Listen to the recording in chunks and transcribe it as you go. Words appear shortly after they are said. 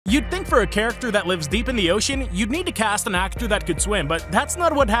You'd think for a character that lives deep in the ocean, you'd need to cast an actor that could swim, but that's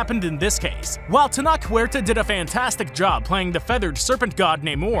not what happened in this case. While Tenoch Huerta did a fantastic job playing the feathered serpent god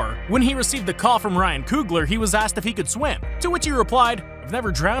Namor, when he received the call from Ryan Coogler, he was asked if he could swim, to which he replied, "I've never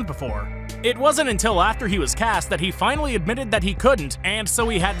drowned before." It wasn't until after he was cast that he finally admitted that he couldn't, and so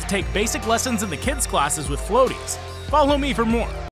he had to take basic lessons in the kids' classes with floaties. Follow me for more.